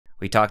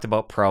We talked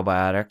about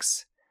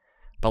probiotics,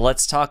 but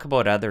let's talk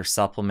about other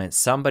supplements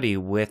somebody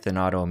with an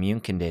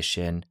autoimmune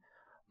condition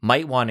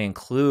might want to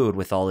include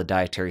with all the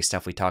dietary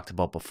stuff we talked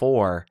about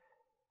before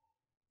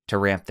to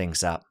ramp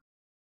things up.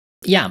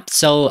 Yeah,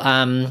 so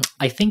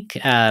I think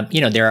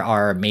there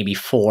are maybe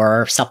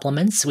 4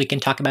 supplements we can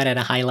talk about at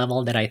a high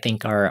level that I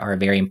think are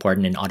very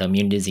important in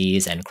autoimmune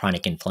disease and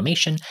chronic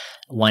inflammation.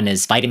 One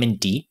is vitamin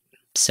D.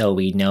 So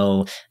we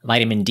know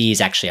vitamin D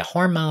is actually a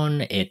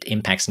hormone. It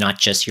impacts not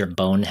just your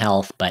bone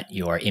health, but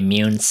your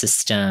immune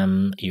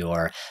system,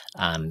 your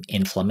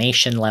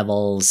inflammation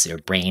levels, your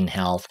brain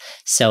health.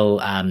 So,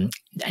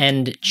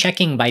 and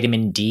checking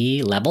vitamin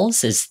D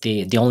levels is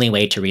the only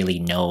way to really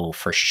know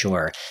for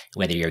sure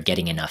whether you're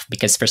getting enough.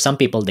 Because for some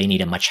people, they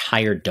need a much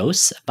higher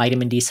dose of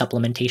vitamin D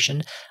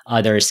supplementation.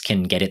 Others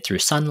can get it through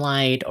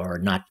sunlight or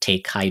not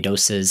take high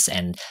doses.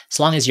 And as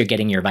long as you're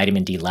getting your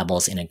vitamin D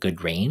levels in a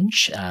good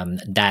range,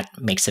 that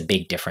makes a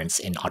big difference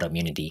in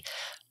autoimmunity.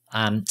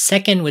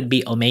 Second would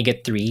be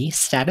omega-3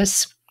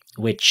 status,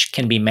 which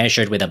can be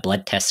measured with a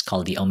blood test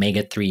called the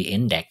omega-3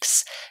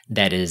 index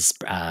that is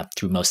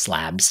through most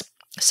labs.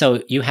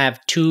 So you have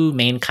 2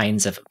 main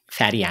kinds of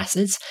fatty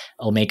acids,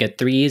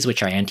 omega-3s,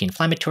 which are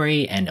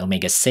anti-inflammatory, and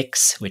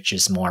omega-6, which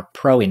is more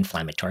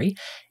pro-inflammatory.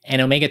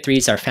 And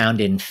omega-3s are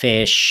found in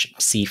fish,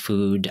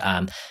 seafood,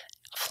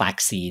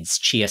 flax seeds,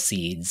 chia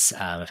seeds,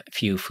 a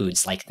few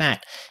foods like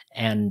that.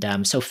 And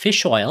so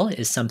fish oil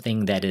is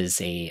something that is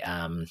a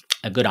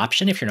good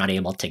option if you're not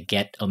able to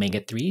get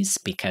omega-3s,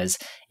 because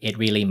it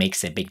really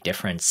makes a big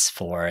difference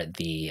for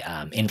the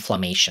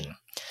inflammation.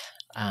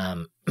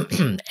 And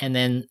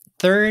then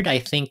third, I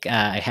think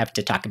I have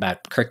to talk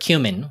about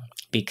curcumin,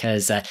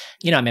 because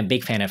I'm a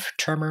big fan of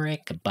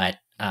turmeric, but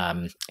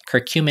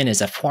curcumin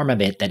is a form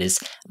of it that is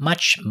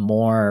much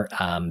more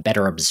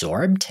better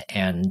absorbed.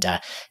 And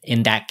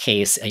in that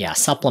case,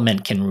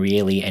 supplement can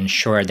really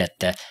ensure that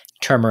the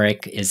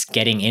turmeric is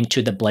getting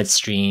into the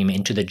bloodstream,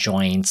 into the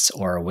joints,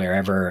 or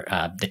wherever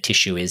the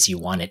tissue is you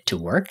want it to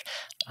work.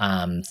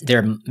 There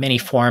are many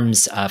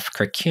forms of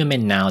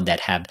curcumin now that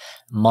have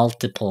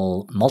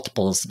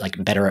multiples,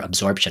 like better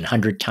absorption,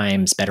 100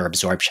 times better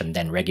absorption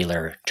than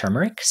regular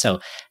turmeric. So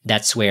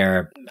that's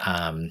where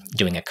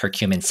doing a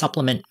curcumin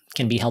supplement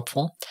can be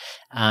helpful.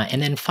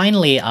 And then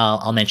finally,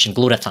 I'll mention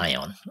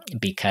glutathione,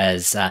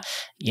 because,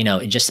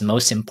 just the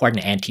most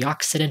important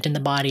antioxidant in the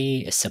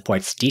body. It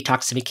supports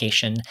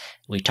detoxification.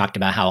 We talked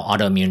about how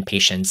autoimmune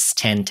patients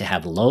tend to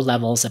have low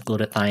levels of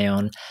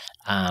glutathione.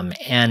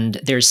 And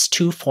there's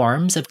 2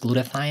 forms of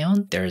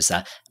glutathione. There's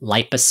a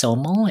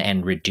liposomal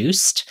and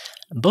reduced,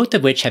 both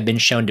of which have been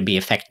shown to be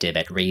effective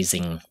at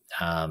raising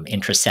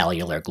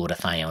intracellular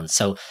glutathione.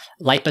 So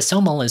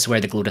liposomal is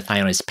where the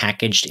glutathione is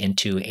packaged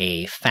into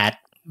a fat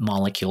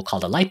molecule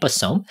called a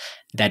liposome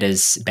that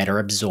is better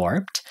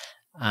absorbed.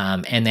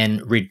 And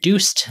then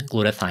reduced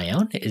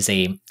glutathione is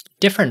a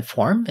different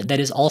form that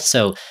is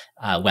also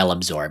well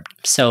absorbed.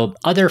 So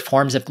other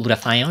forms of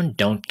glutathione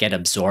don't get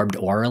absorbed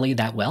orally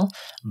that well,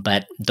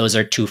 but those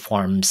are 2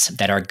 forms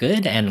that are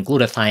good, and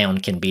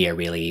glutathione can be a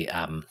really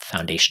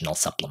foundational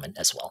supplement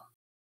as well.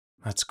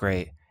 That's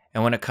great.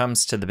 And when it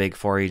comes to the big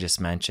 4 you just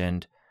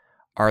mentioned,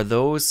 are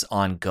those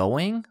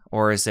ongoing,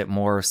 or is it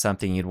more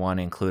something you'd want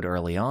to include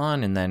early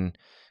on and then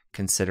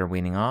consider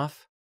weaning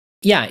off?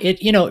 Yeah, it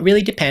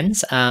really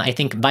depends. I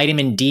think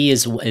vitamin D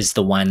is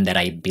the one that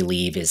I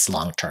believe is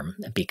long term,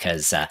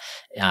 because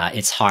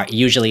it's hard.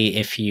 Usually,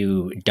 if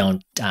you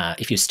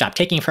stop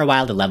taking for a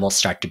while, the levels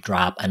start to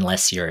drop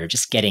unless you're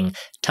just getting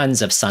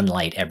tons of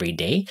sunlight every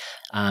day.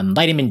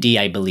 Vitamin D,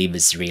 I believe,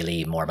 is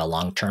really more of a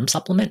long term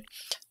supplement.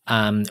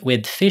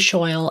 With fish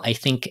oil, I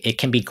think it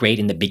can be great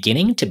in the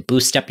beginning to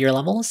boost up your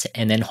levels,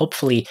 and then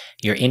hopefully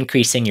you're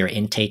increasing your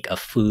intake of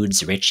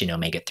foods rich in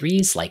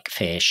omega-3s like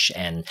fish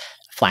and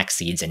flax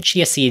seeds and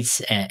chia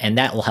seeds, and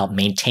that will help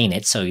maintain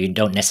it, so you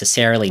don't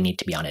necessarily need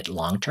to be on it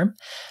long term.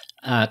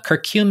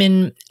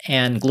 Curcumin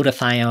and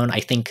glutathione, I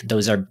think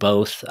those are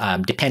both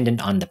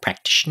dependent on the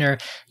practitioner.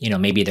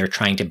 Maybe they're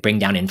trying to bring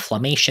down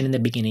inflammation in the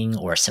beginning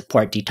or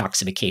support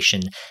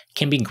detoxification.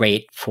 Can be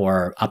great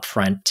for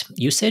upfront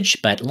usage,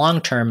 but long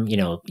term,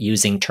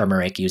 using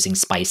turmeric, using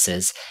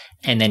spices,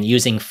 and then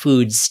using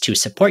foods to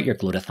support your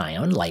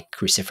glutathione, like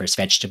cruciferous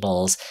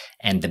vegetables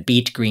and the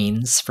beet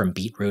greens from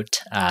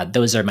beetroot.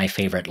 Those are my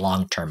favorite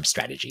long-term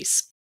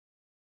strategies.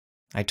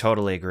 I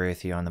totally agree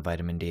with you on the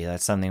vitamin D.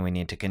 That's something we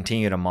need to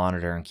continue to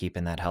monitor and keep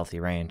in that healthy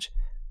range.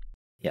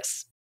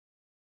 Yes.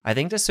 I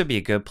think this would be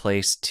a good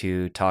place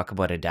to talk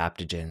about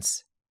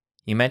adaptogens.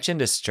 You mentioned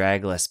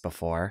astragalus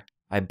before.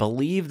 I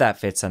believe that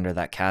fits under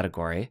that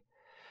category.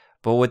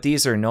 But what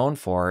these are known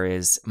for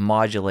is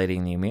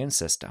modulating the immune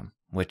system,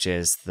 which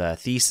is the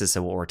thesis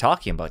of what we're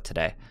talking about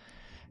today.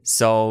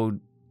 So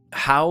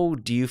how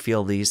do you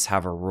feel these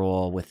have a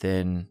role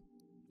within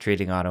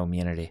treating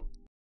autoimmunity?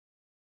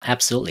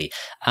 Absolutely.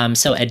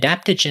 So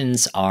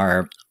adaptogens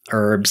are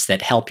herbs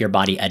that help your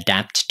body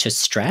adapt to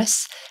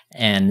stress.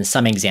 And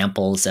some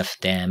examples of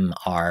them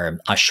are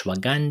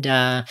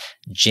ashwagandha,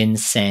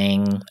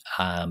 ginseng,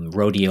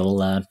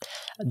 rhodiola.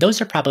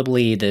 Those are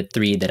probably the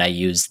three that I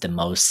use the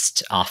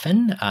most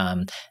often.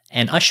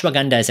 And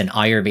ashwagandha is an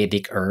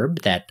Ayurvedic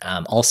herb that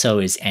also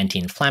is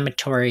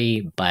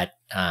anti-inflammatory, but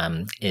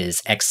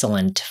is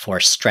excellent for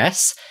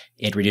stress.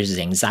 It reduces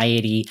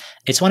anxiety.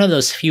 It's one of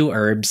those few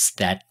herbs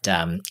that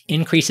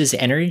increases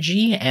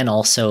energy and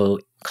also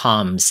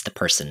calms the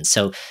person.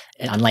 So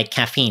unlike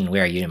caffeine,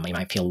 where you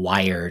might feel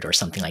wired or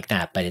something like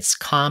that, but it's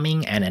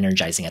calming and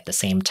energizing at the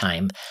same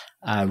time.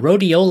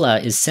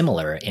 Rhodiola is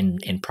similar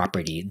in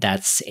property.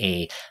 That's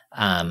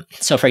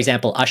so for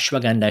example,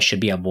 ashwagandha should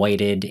be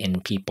avoided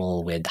in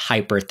people with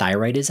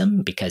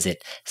hyperthyroidism because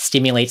it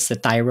stimulates the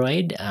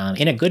thyroid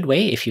in a good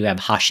way if you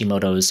have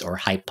Hashimoto's or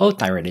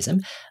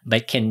hypothyroidism,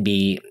 but can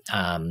be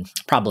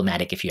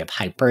problematic if you have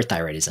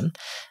hyperthyroidism.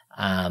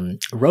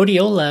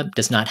 Rhodiola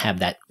does not have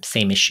that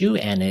same issue,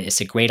 and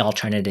it's a great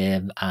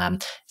alternative.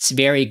 It's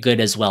very good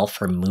as well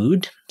for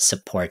mood,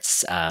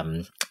 supports,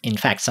 in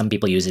fact, some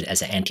people use it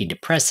as an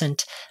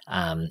antidepressant.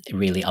 It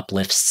really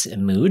uplifts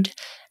mood.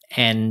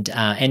 And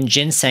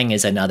ginseng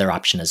is another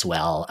option as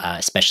well,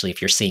 especially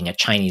if you're seeing a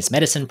Chinese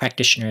medicine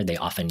practitioner. They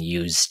often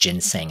use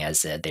ginseng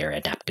as their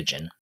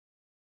adaptogen.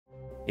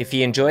 If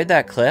you enjoyed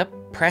that clip,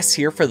 press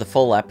here for the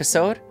full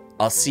episode.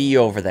 I'll see you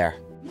over there.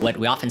 What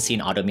we often see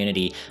in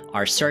autoimmunity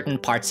are certain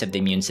parts of the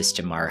immune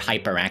system are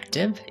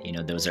hyperactive.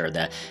 Those are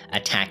the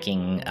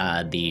attacking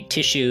the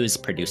tissues,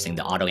 producing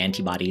the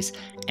autoantibodies,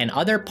 and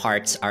other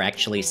parts are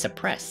actually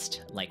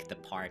suppressed, like the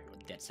part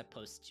that's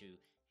supposed to